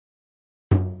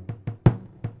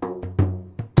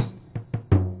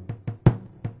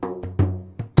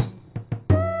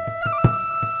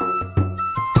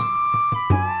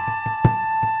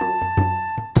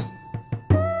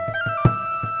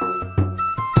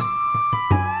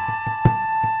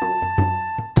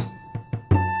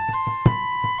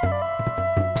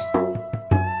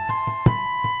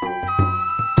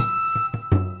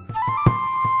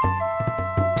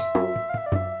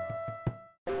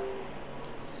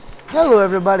Hello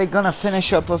everybody, gonna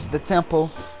finish up with the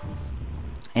temple.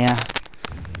 Yeah.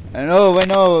 I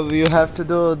know, you have to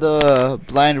do the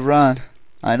blind run.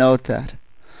 I know that.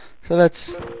 So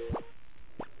let's...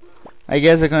 I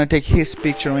guess I'm gonna take his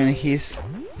picture when he's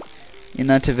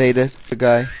inactivated. The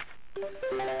guy.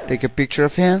 Take a picture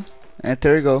of him, and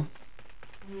there you go.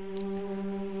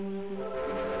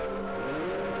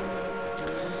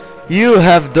 You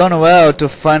have done well to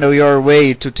find your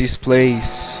way to this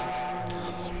place.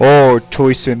 Oh,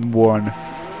 chosen one.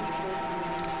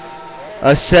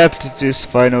 Accept this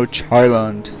final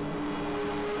challenge.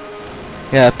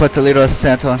 Yeah, put a little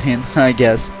accent on him, I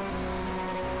guess.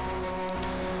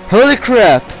 Holy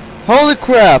crap! Holy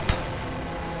crap!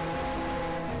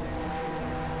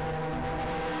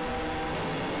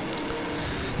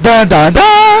 Dun dun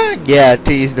dun! Yeah,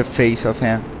 tease the face of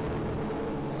him.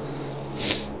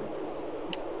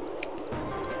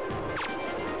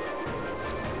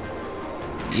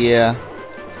 Yeah.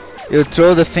 You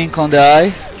throw the thing on the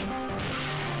eye.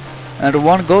 And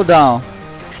one go down.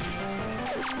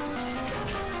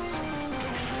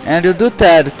 And you do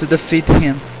that to defeat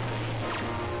him.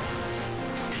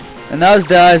 And now it's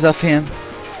the eyes of him.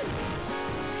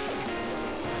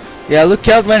 Yeah, look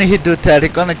out when he do that.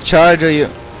 He's gonna charge you.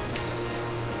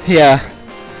 Yeah.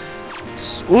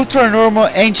 Ultra normal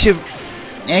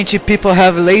ancient people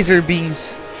have laser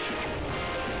beams.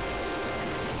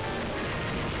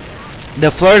 The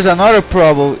floor is another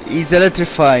problem. It's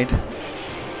electrified.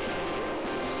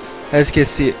 As you can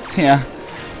see. Yeah.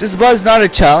 This boss is not a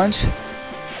challenge.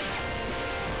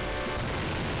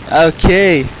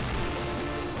 Okay.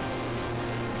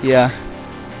 Yeah.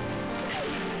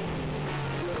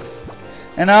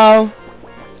 And now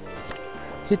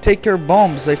you take your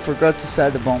bombs. I forgot to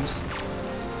set the bombs.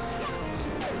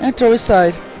 And throw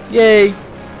aside. Yay.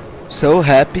 So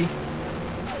happy.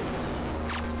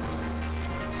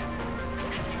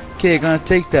 Okay, gonna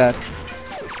take that.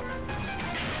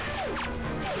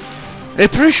 I'm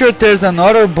pretty sure there's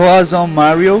another boss on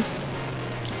Mario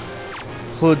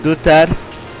who do that.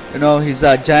 You know, he's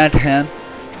a giant hand.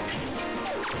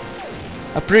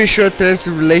 I'm pretty sure there's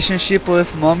a relationship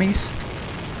with mummies.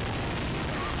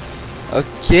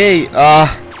 Okay,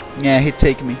 yeah, he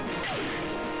take me.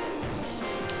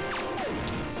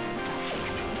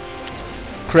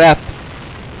 Crap.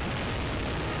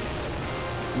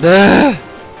 Ugh.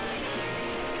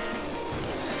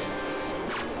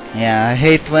 Yeah, I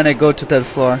hate when I go to that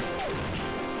floor.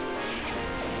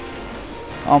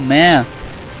 Oh man,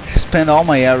 I spent all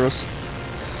my arrows.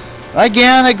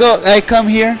 Again, I come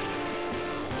here.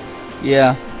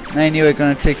 Yeah, I knew I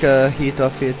gonna take a hit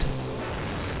of it.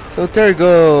 So there you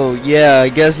go. Yeah, I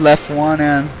guess left one,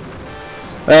 and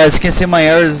as you can see, my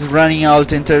arrows is running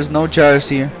out, and there's no jars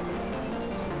here.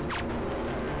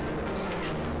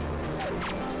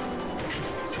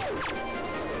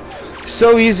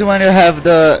 So easy when you have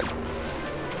the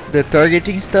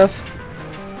targeting stuff.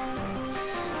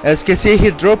 As you can see, he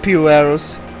drop you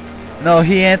arrows. No,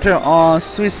 he enter on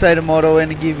suicide model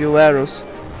and give you arrows.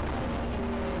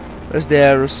 Where's the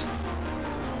arrows?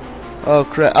 Oh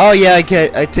crap! Oh yeah, I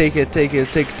take it.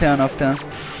 Take 10 of 10.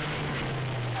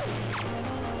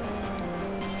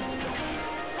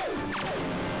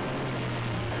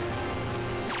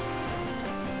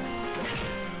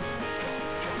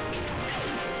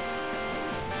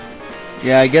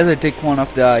 Yeah, I guess I take one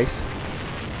of the eyes.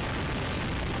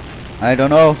 I don't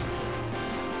know.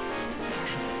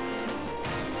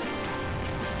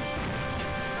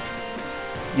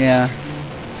 Yeah,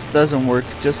 this doesn't work.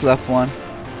 Just left one.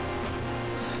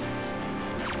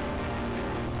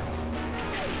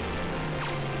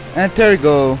 And there you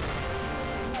go.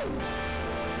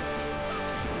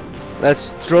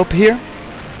 Let's drop here.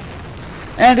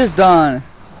 And it's done.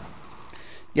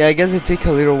 Yeah, I guess it take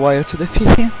a little while to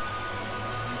defeat him.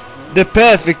 The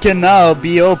path can now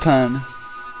be open.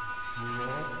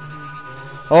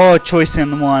 Oh,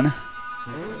 chosen one.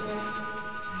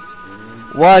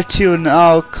 What you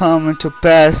now come to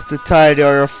pass to tide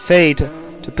or your fate,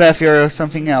 to path or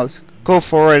something else. Go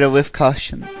forward with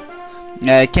caution.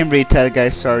 Yeah, I can't read that,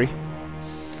 guys, sorry.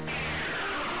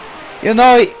 You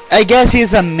know, I guess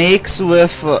he's a mix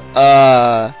with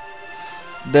the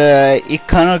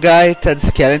Icano guy, that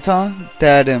skeleton,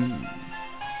 that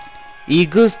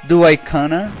Eagles do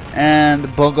Icana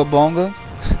and Bongo Bongo.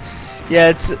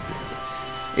 Yeah,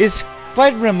 it's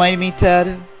quite remind me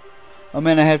that. Oh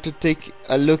man, I have to take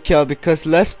a look out because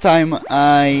last time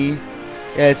yeah,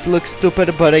 it looks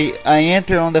stupid, but I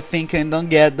enter on the thing and don't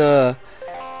get the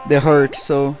hurt.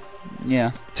 So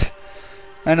yeah,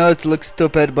 I know it looks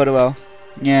stupid, but well,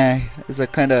 yeah, it's a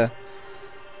kind of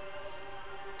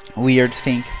weird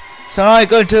thing. So now I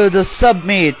go to the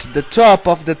summit, the top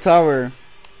of the tower.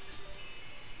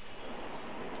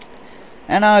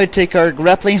 And now we take our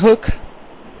grappling hook.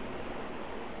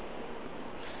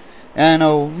 And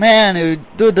oh man, you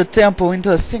do the temple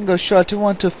into a single shot. You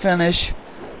want to finish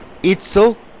it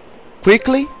so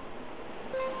quickly?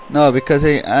 No, because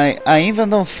I even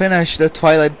don't finish the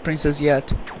Twilight Princess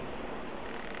yet.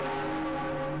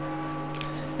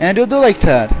 And you do like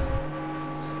that.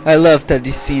 I love that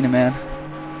this scene, man.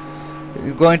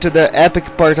 You're going to the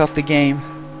epic part of the game.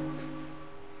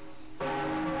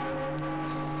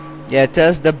 Yeah,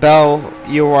 test the bell.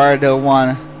 You are the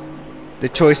one, the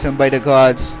chosen by the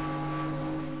gods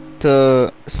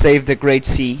to save the Great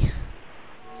Sea.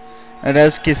 And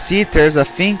as you can see, there's a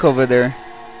thing over there.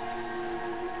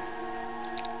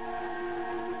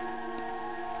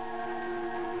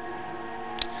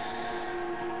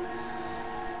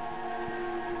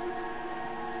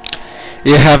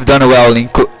 You have done well,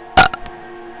 Linku.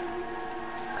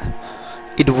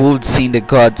 It would seem the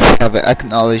gods have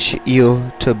acknowledged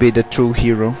you to be the true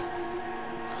hero.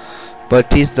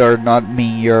 But this does not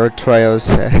mean your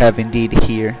trials have indeed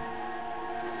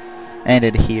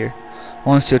ended here.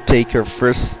 Once you take your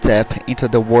first step into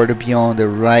the world beyond the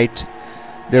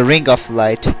ring of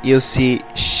light, you'll see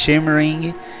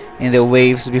shimmering in the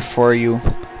waves before you.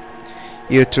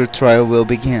 Your true trial will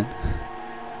begin.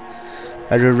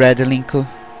 Are you ready, Linku?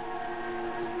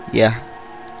 Yeah.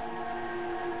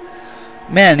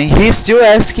 Man, he's still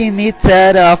asking me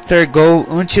that after go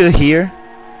until here.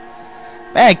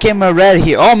 Man, I came already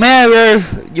here. Oh man,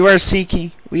 we are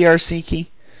seeking.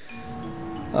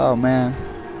 Oh man.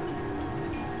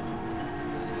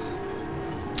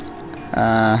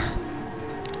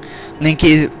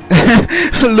 Linky,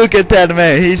 look at that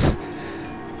man. He's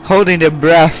holding the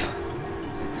breath.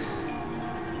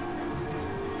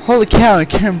 Holy cow! He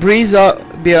can breathe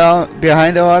out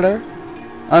behind the water,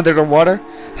 under the water.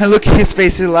 And look at his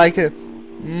face, he's like a,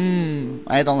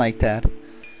 I don't like that.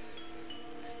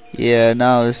 Yeah,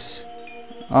 now it's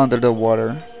under the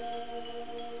water.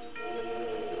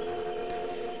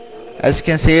 As you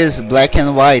can see, it's black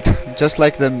and white, just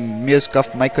like the music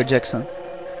of Michael Jackson.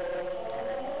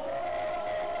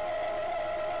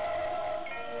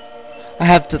 I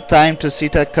have the time to see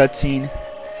that cutscene,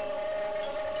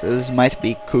 so this might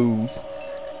be cool.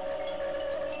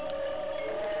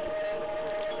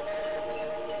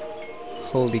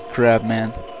 Holy crap, man.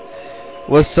 It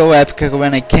was so epic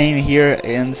when I came here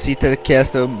and see the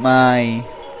castle. I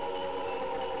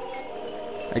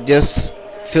just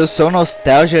feel so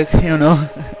nostalgic, you know.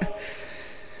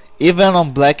 Even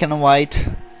on black and white.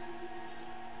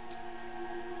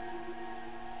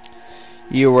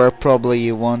 You are probably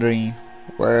wondering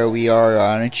where we are,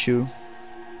 aren't you?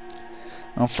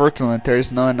 Unfortunately, there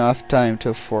is not enough time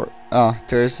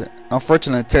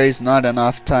unfortunately, there is not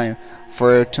enough time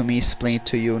for to me explain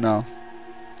to you now.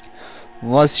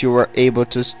 Once you are able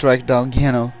to strike down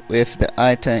Geno with the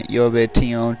item you're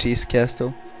betting on this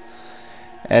castle,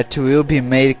 it will be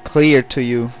made clear to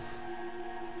you.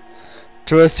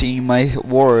 Trust in my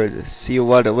word. See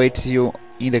what awaits you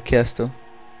in the castle.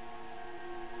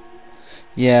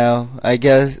 Yeah, I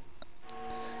guess.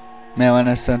 Man, when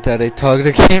I sent that, I thought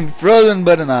the game frozen,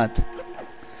 but not.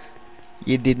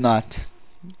 It did not.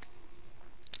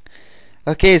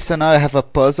 Okay, so now I have a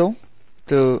puzzle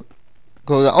to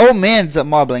go down. Oh man, it's a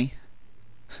moblin.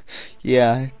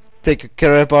 Yeah, take a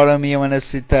crap out of me when I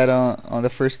see that on the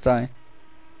first time.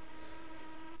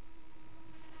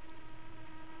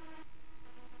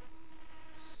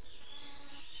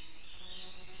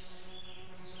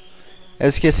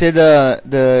 As you can see,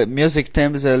 the music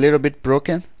theme is a little bit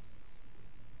broken.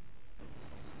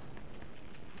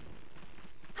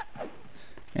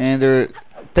 And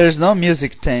there's no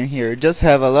music theme here. Just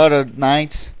have a lot of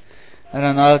knights and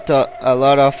a lot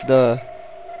of the.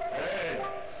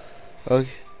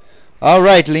 Okay. All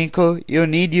right, Linko. You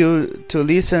need to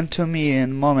listen to me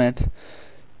in a moment.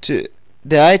 The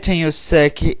item you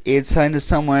seek is hidden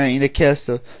somewhere in the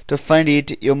castle. To find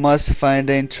it, you must find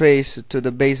the entrance to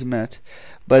the basement.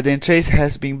 But the entrance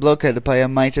has been blocked by a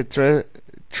mighty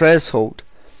threshold.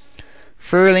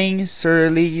 Furling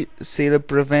surely to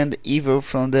prevent evil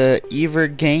from the ever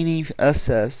gaining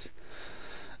access.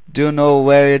 Do you know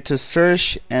where to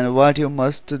search and what you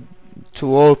must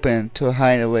to open to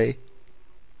hide away.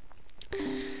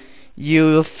 You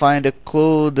will find a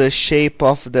clue the shape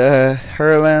of the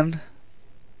Herland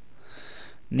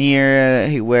near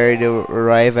where you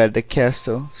arrive at the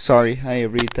castle. Sorry, I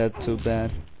read that too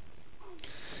bad.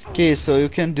 Okay, so you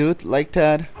can do it like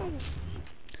that.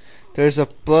 There's a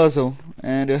puzzle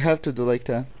and you have to do like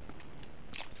that.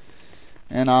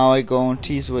 And now I go on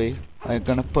this way. I'm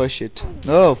gonna push it.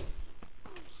 No!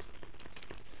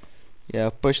 Yeah,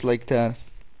 push like that.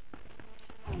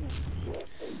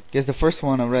 Guess the first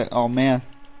one already. Oh man.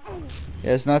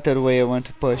 Yeah, it's not that way I want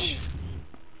to push.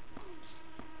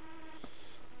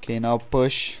 Okay, now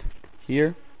push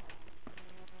here.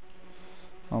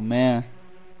 Oh man.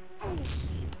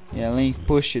 Yeah, Link,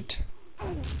 push it.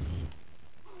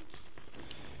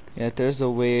 Yeah, there's a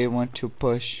way I want to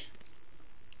push.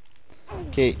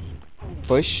 Okay,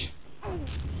 push.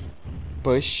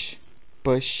 Push.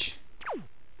 Push.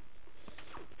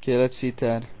 Okay, let's see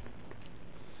that.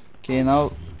 Okay,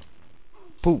 now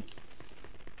pull.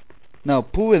 No,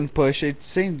 pull and push. It's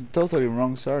saying totally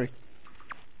wrong. Sorry.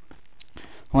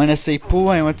 When I say pull,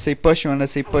 I want to say push. When I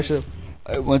say push, I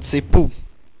want to say pull.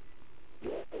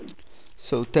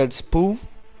 So that's pull,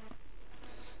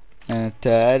 and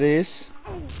that is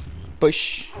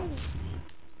push.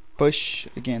 Push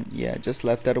again. Yeah, just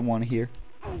left that one here.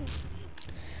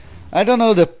 I don't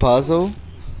know the puzzle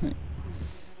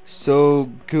so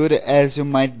good as you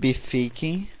might be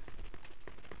thinking,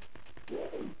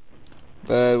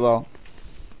 but well,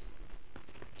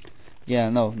 yeah,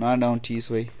 no, not on this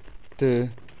way. Yeah,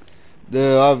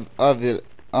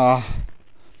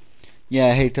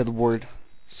 I hate that word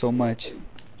so much.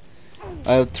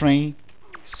 I'll train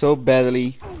so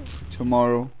badly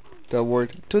tomorrow. The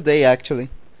word today actually.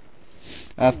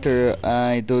 After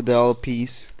I do the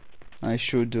LPs, I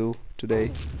should do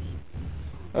today.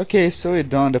 Okay, so we're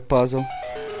done the puzzle.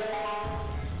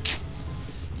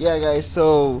 Yeah, guys.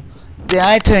 So the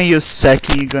item you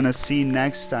second you're gonna see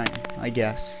next time, I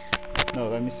guess. No,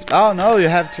 let me see. Oh no, you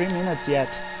have 3 minutes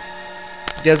yet.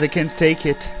 Guess I can take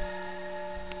it.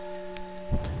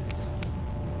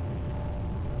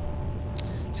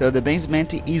 So the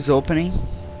basement is opening.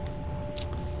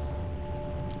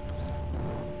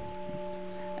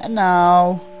 And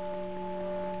now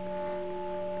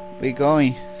we're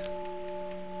going.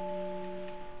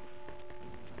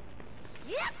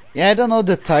 Yeah, I don't know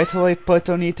the title I put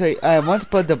on it. I want to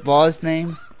put the boss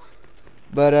name,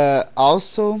 but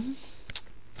also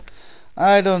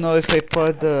I don't know if I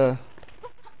put the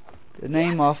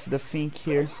name of the thing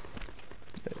here,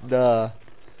 the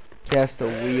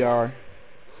castle we are.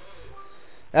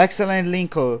 Excellent,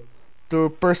 Linko. To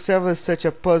perceive such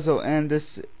a puzzle and the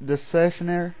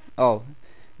siphoner. Oh,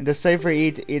 and the cipher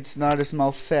it's not a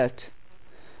small fat.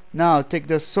 Now take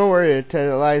the sword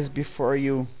that lies before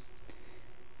you.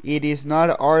 It is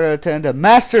not other than the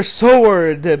Master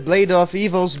Sword, the blade of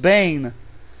evil's bane.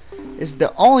 It's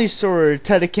the only sword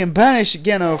that can banish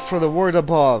Ganon from the world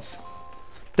above.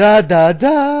 Da da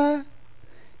da.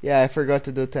 Yeah, I forgot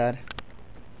to do that.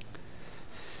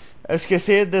 As you can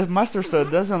see, the Master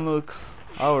Sword doesn't look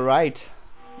alright.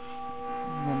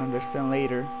 I'm gonna understand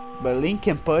later. But Link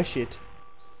can push it.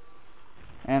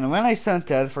 And when I sent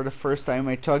that for the first time,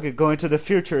 I thought it going to the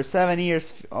future. 7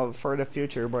 years for the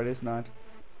future, but it's not.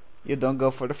 You don't go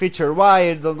for the future. Why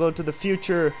you don't go to the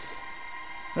future?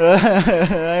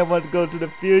 I want to go to the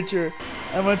future.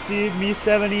 I want to see me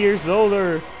 7 years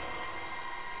older.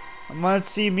 I want to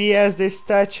see me as the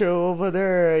statue over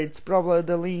there. It's probably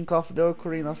the Link of the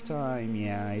Ocarina of Time.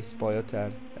 Yeah, I spoiled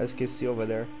that. As you can see over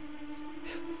there.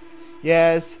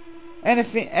 Yes,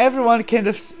 anything. Everyone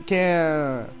can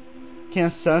send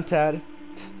that.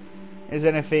 Is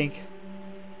anything.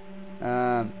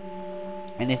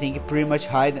 Anything pretty much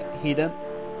hidden.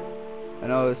 I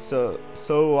know, so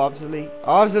obviously,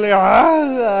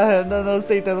 don't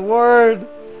say that word.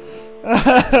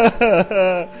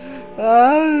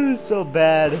 So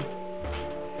bad.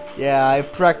 Yeah, I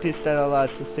practiced that a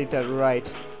lot to say that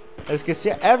right. As you can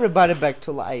see, everybody back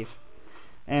to life.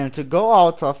 And to go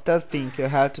out of that thing, you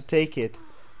have to take it.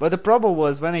 But the problem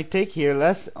was when I take here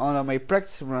less on my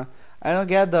practice run, I don't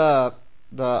get the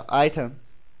item,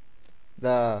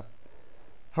 the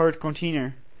heart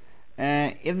container,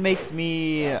 and it makes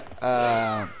me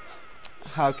how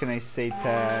can I say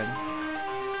that?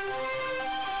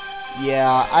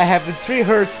 Yeah, I have the 3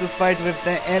 hearts to fight with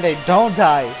them and I don't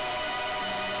die.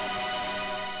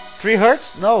 3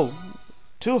 hearts? No,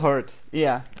 2 hearts.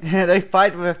 Yeah, and I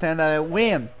fight with them and I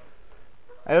win.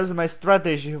 I use my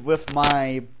strategy with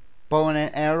my bow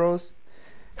and arrows,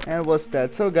 and what's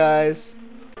that? So guys,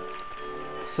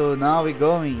 so now we're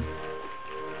going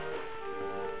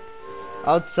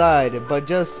outside, but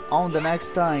just on the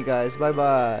next time, guys. Bye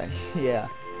bye. Yeah,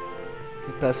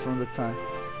 we passed from the time.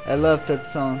 I love that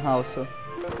song also.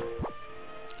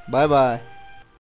 Bye bye.